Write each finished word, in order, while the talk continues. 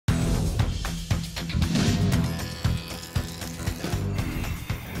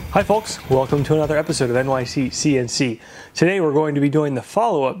Hi folks, welcome to another episode of NYC CNC. Today we're going to be doing the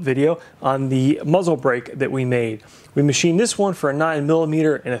follow-up video on the muzzle brake that we made. We machined this one for a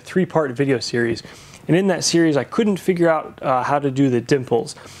 9mm in a 3-part video series. And in that series I couldn't figure out how to do the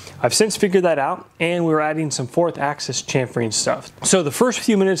dimples. I've since figured that out, and we're adding some 4th axis chamfering stuff. So the first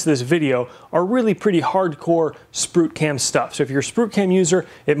few minutes of this video are really pretty hardcore SprutCAM stuff. So if you're a SprutCAM user,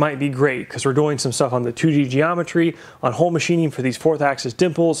 it might be great because we're doing some stuff on the 2D geometry, on hole machining for these 4th axis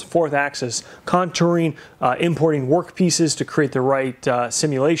dimples, 4th axis contouring, importing work pieces to create the right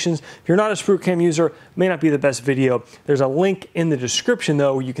simulations. If you're not a SprutCAM user, it may not be the best video. There's a link in the description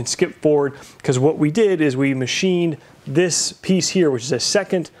though, where you can skip forward, because what we did is we machined this piece here, which is a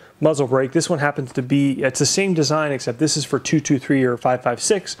second muzzle brake. This one happens to be, it's the same design except this is for 223 or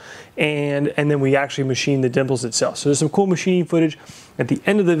 556, and then we actually machine the dimples itself. So there's some cool machining footage at the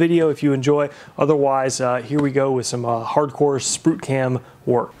end of the video if you enjoy. Otherwise, here we go with some hardcore SprutCAM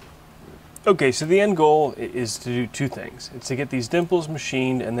work. Okay, so the end goal is to do 2 things. It's to get these dimples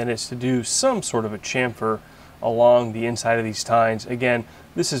machined, and then it's to do some sort of a chamfer along the inside of these tines. Again,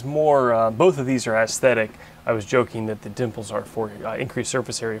 this is more, both of these are aesthetic. I was joking that the dimples are for increased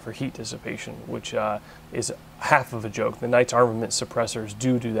surface area for heat dissipation, which is half of a joke. The Knight's armament suppressors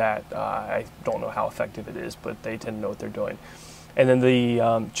do that. I don't know how effective it is, but they tend to know what they're doing. And then the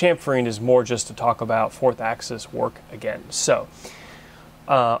chamfering is more just to talk about 4th axis work again. So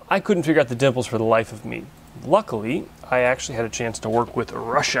I couldn't figure out the dimples for the life of me. Luckily, I actually had a chance to work with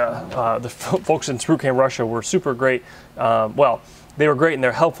Russia. The folks in SprutCAM Russia were super great. Well, they were great and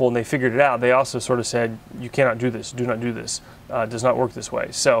they're helpful and they figured it out. They also sort of said, you cannot do this, do not do this, does not work this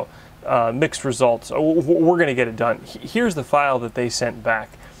way. So mixed results. We're going to get it done. Here's the file that they sent back.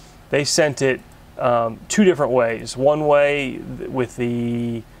 They sent it 2 different ways. One way with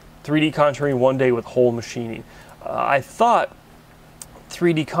the 3D contouring, one day with hole machining. I thought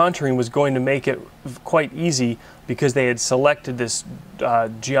 3D contouring was going to make it quite easy because they had selected this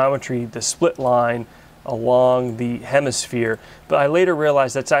geometry, the split line along the hemisphere, but I later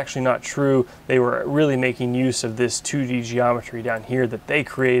realized that's actually not true. They were really making use of this 2D geometry down here that they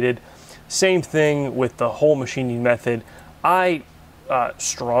created. Same thing with the hole machining method. I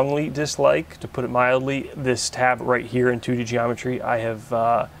strongly dislike, to put it mildly, this tab right here in 2D geometry. I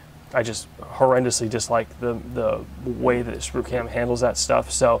just horrendously dislike the way that SprutCAM handles that stuff.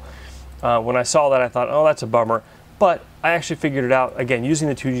 So when I saw that, I thought, oh, that's a bummer. But I actually figured it out, again, using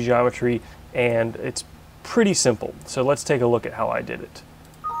the 2D geometry, and it's pretty simple. So let's take a look at how I did it,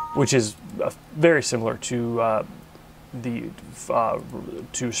 which is very similar to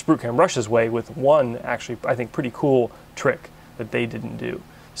SprutCAM Russia's way, with one actually, I think, pretty cool trick that they didn't do.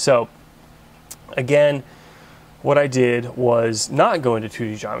 So again, what I did was not go into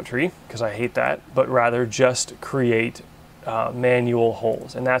 2D geometry, because I hate that, but rather just create manual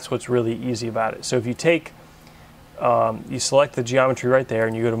holes. And that's what's really easy about it. So if you take, you select the geometry right there,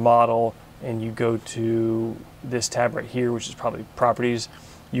 and you go to Model, and you go to this tab right here, which is probably Properties,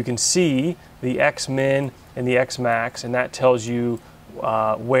 you can see the X-min and the X-max, and that tells you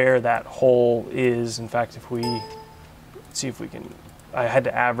where that hole is. In fact, if we, let's see if we can, I had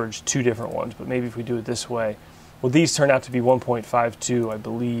to average 2 different ones, but maybe if we do it this way, well, these turn out to be 1.52, I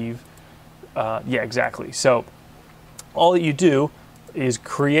believe. Yeah, exactly. So all that you do is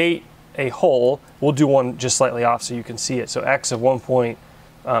create a hole. We'll do one just slightly off so you can see it. So X of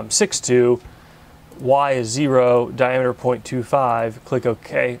 1.62, Y is 0, diameter 0.25, click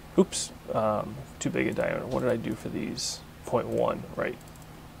OK. Oops, too big a diameter. What did I do for these? 0.1, right?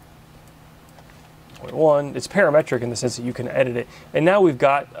 0.1. It's parametric in the sense that you can edit it. And now we've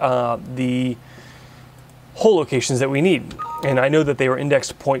got the hole locations that we need, and I know that they were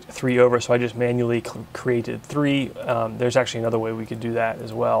indexed 0.3 over, so I just manually created 3. There's actually another way we could do that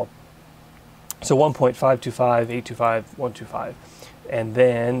as well. So 1.525, 825, 125, and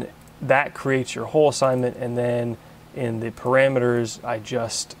then that creates your hole assignment. And then in the parameters, I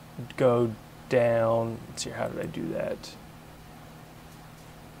just go down. Let's see, how did I do that?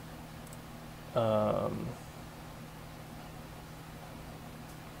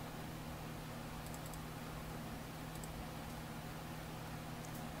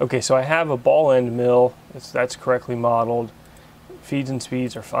 Okay, so I have a ball end mill. That's correctly modeled. Feeds and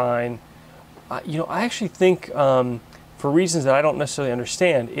speeds are fine. You know, I actually think, for reasons that I don't necessarily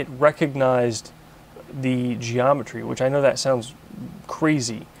understand, it recognized the geometry, which I know that sounds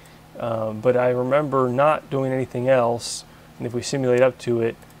crazy, but I remember not doing anything else, and if we simulate up to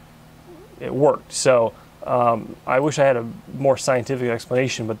it, it worked. So I wish I had a more scientific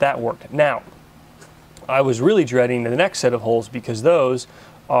explanation, but that worked. Now, I was really dreading the next set of holes, because those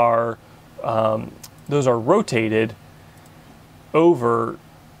are rotated over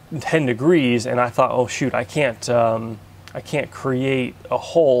 10 degrees, and I thought, oh shoot, I can't create a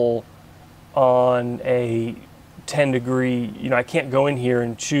hole on a 10 degree, I can't go in here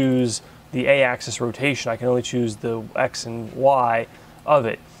and choose the A-axis rotation. I can only choose the X and Y of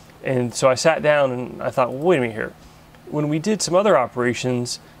it. And so I sat down and I thought, well, wait a minute here. When we did some other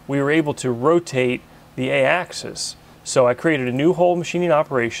operations, we were able to rotate the A-axis. So I created a new hole machining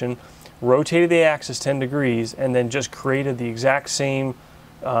operation, rotated the A-axis 10 degrees, and then just created the exact same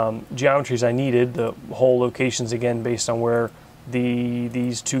geometries I needed, the hole locations again based on where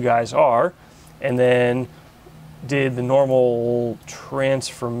these two guys are, and then did the normal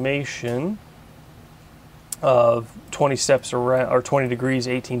transformation of 20 steps around, or 20 degrees,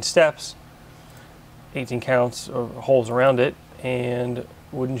 18 steps, 18 counts or holes around it, and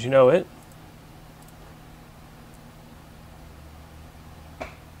wouldn't you know it,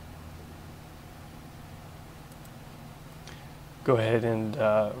 go ahead and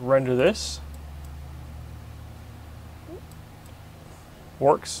render this.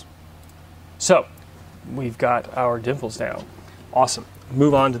 Works. So we've got our dimples now. Awesome.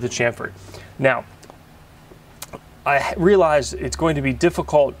 Move on to the chamfer. Now, I realized it's going to be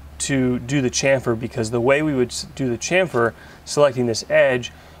difficult to do the chamfer because the way we would do the chamfer, selecting this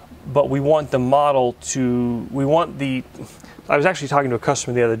edge, but we want the model to, I was actually talking to a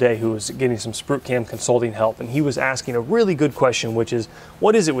customer the other day who was getting some SprutCAM consulting help, and he was asking a really good question, which is,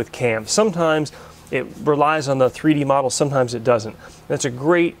 what is it with CAM? Sometimes it relies on the 3D model, sometimes it doesn't. That's a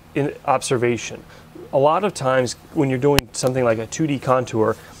great observation. A lot of times when you're doing something like a 2D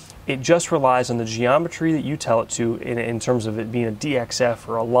contour, it just relies on the geometry that you tell it to in terms of it being a DXF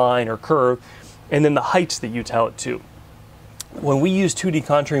or a line or curve, and then the heights that you tell it to. When we use 2D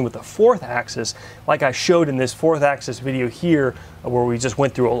contouring with the fourth axis, like I showed in this fourth axis video here, where we just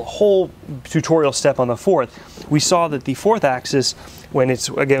went through a whole tutorial step on the fourth, we saw that the fourth axis, when it's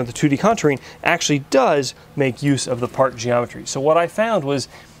again with the 2D contouring, actually does make use of the part geometry. So what I found was,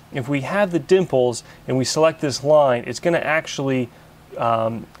 if we have the dimples and we select this line, it's going to actually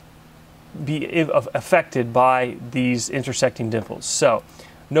be affected by these intersecting dimples. So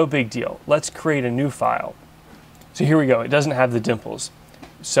no big deal. Let's create a new file. So here we go. It doesn't have the dimples.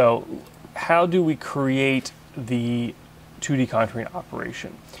 So how do we create the 2D contouring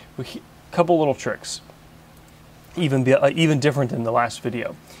operation? A couple little tricks, even different than the last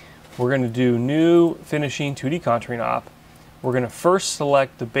video. We're going to do new finishing 2D contouring op. We're going to first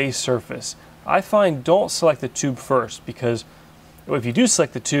select the base surface. I find don't select the tube first, because if you do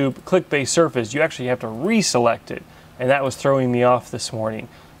select the tube, click base surface, you actually have to reselect it, and that was throwing me off this morning.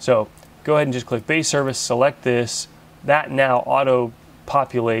 So go ahead and just click base surface, select this. That now auto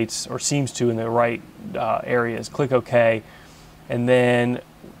populates, or seems to, in the right areas. Click OK, and then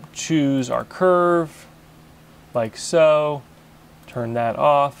choose our curve like so. Turn that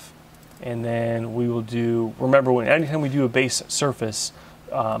off, and then we will do, remember, anytime we do a base surface,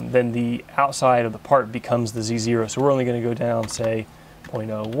 then the outside of the part becomes the Z0. So we're only going to go down, say,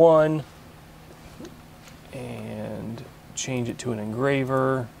 0.01, and change it to an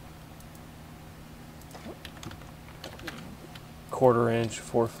engraver. 1/4 inch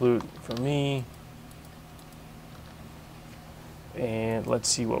 4 flute for me. And let's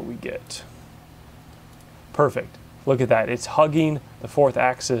see what we get. Perfect. Look at that. It's hugging the fourth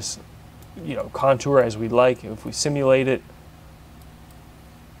axis, contour as we like. If we simulate it,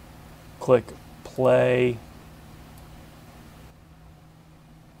 click play.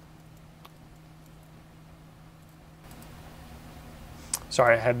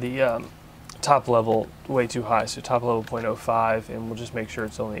 Sorry, I had the top level way too high, so top level 0.05, and we'll just make sure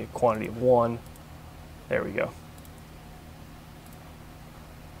it's only a quantity of 1. There we go.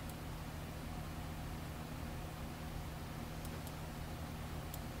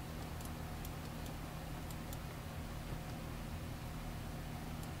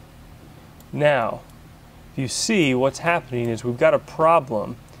 Now, if you see, what's happening is we've got a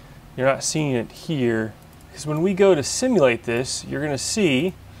problem. You're not seeing it here, because when we go to simulate this, you're going to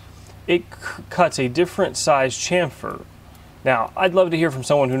see it cuts a different size chamfer. Now, I'd love to hear from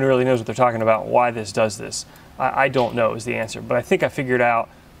someone who really knows what they're talking about, why this does this. I don't know is the answer, but I think I figured out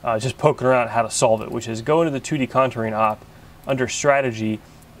just poking around how to solve it, which is go into the 2D contouring op, under strategy,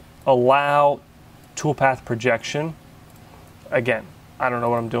 allow toolpath projection. Again, I don't know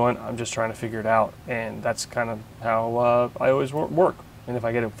what I'm doing. I'm just trying to figure it out, and that's kind of how I always work. And if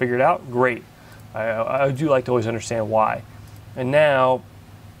I get it figured out, great. I do like to always understand why. And now,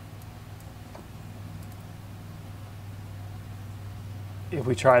 if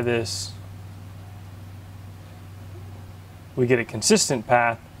we try this, we get a consistent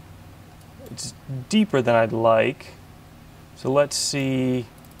path. It's deeper than I'd like. So let's see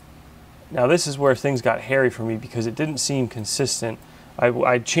Now this is where things got hairy for me because it didn't seem consistent.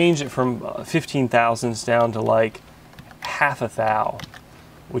 I changed it from 15 thousandths down to like half a thou,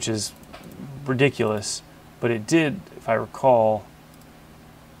 which is ridiculous, but it did, if I recall,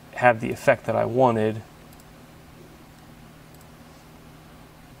 have the effect that I wanted.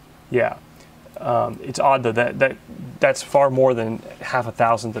 Yeah, it's odd though that's far more than half a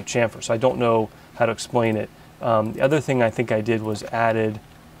thousandth of chamfer, so I don't know how to explain it. The other thing I think I did was added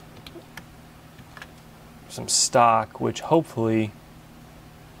some stock, which hopefully,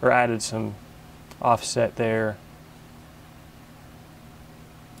 or added some offset there.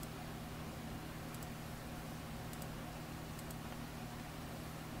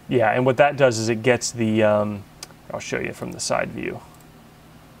 Yeah, and what that does is it gets the, I'll show you from the side view.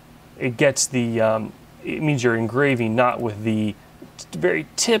 It gets the, it means you're engraving not with the very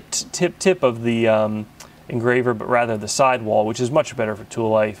tip of the engraver, but rather the sidewall, which is much better for tool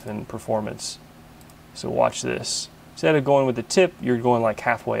life and performance. So watch this. Instead of going with the tip, you're going like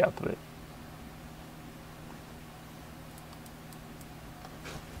halfway up of it.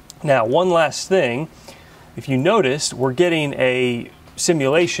 Now, one last thing. If you notice, we're getting a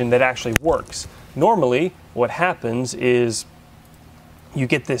simulation that actually works. Normally, what happens is you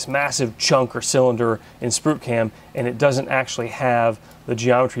get this massive chunk or cylinder in SprutCAM, and it doesn't actually have the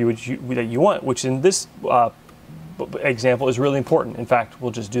geometry that you want, which in this example is really important. In fact,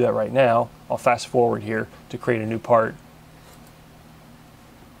 we'll just do that right now. I'll fast forward here to create a new part.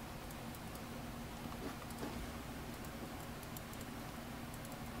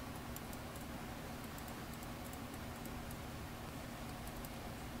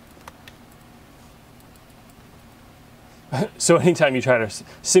 So anytime you try to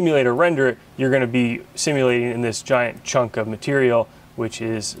simulate or render it, you're going to be simulating in this giant chunk of material, which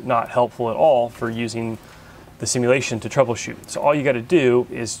is not helpful at all for using the simulation to troubleshoot. So all you got to do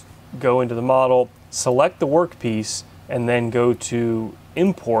is go into the model, select the workpiece, and then go to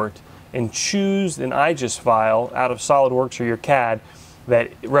import and choose an IGES file out of SolidWorks or your CAD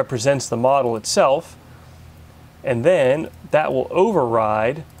that represents the model itself, and then that will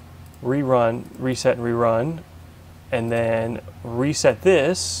override, rerun, reset and rerun, and then reset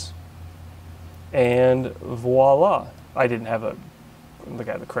this, and voila. I didn't have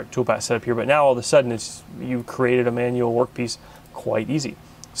the correct toolpath set up here, but now all of a sudden you created a manual workpiece quite easy.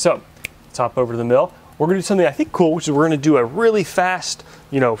 So let's hop over to the mill. We're gonna do something I think cool, which is we're gonna do a really fast,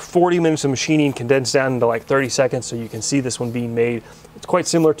 40 minutes of machining condensed down into like 30 seconds so you can see this one being made. It's quite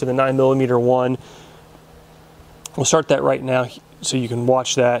similar to the 9mm one. We'll start that right now so you can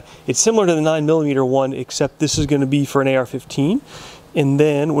watch that. It's similar to the 9mm one, except this is gonna be for an AR-15. And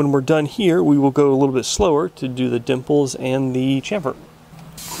then when we're done here, we will go a little bit slower to do the dimples and the chamfer.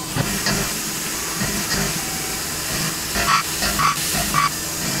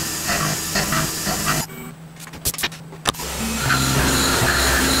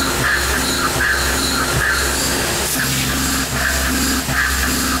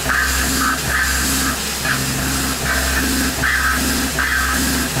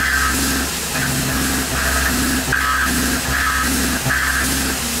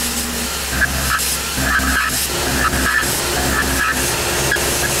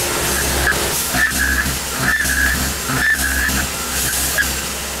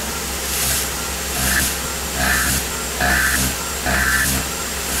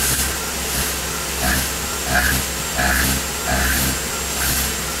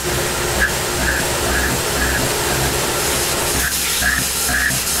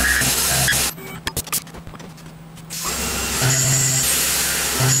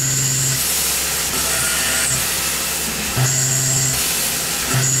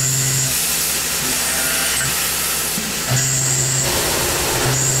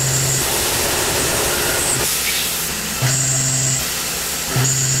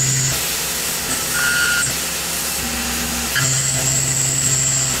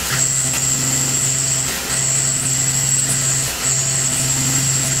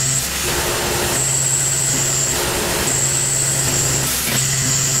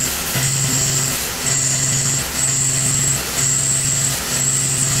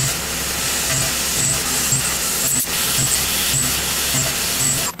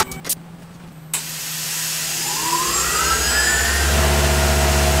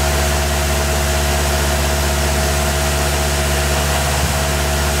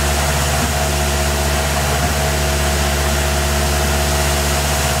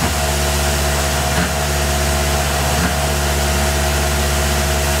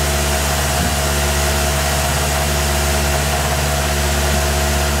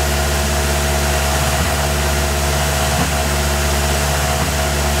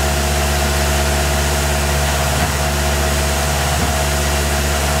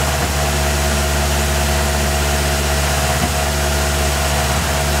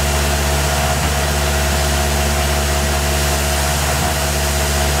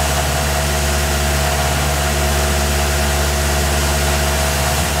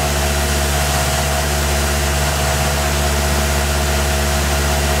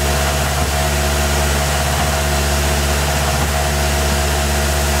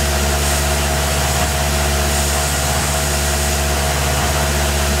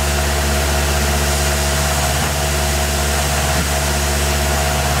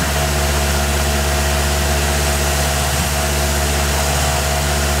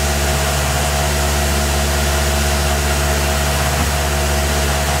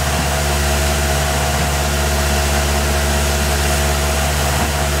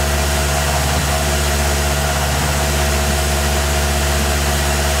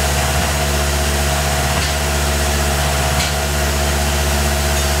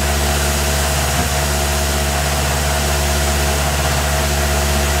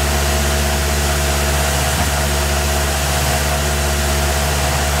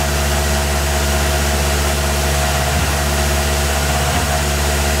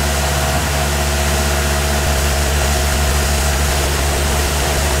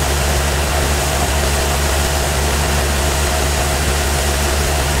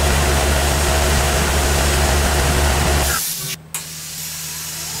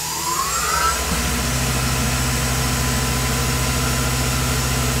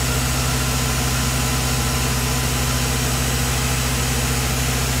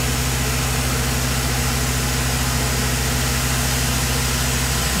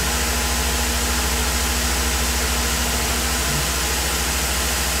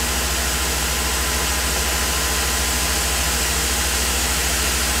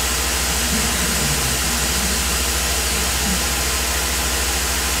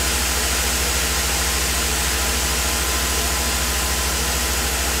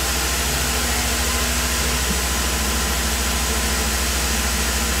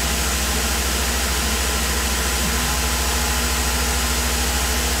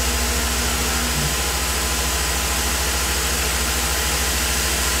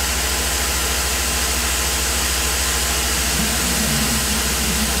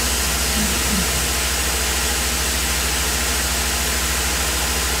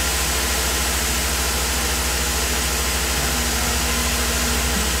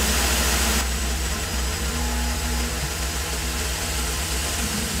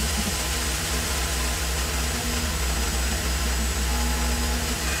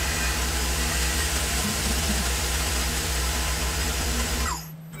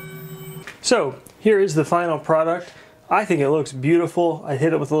 So here is the final product. I think it looks beautiful. I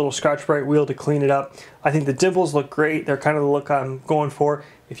hit it with a little Scotch-Brite wheel to clean it up. I think the dimples look great. They're kind of the look I'm going for.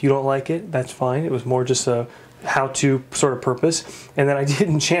 If you don't like it, that's fine. It was more just a how-to sort of purpose. And then I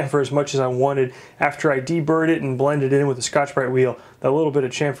didn't chamfer as much as I wanted. After I deburred it and blended it in with the Scotch-Brite wheel, that little bit of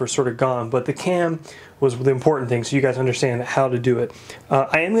chamfer is sort of gone. But the cam was the important thing, so you guys understand how to do it.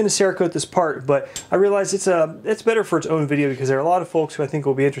 I am going to Cerakote this part, but I realize it's better for its own video because there are a lot of folks who I think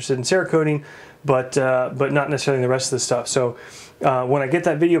will be interested in Cerakoting, but not necessarily in the rest of the stuff. So when I get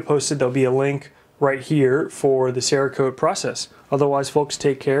that video posted, there'll be a link right here for the Cerakote process. Otherwise, folks,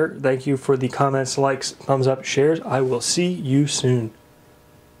 take care. Thank you for the comments, likes, thumbs up, shares. I will see you soon.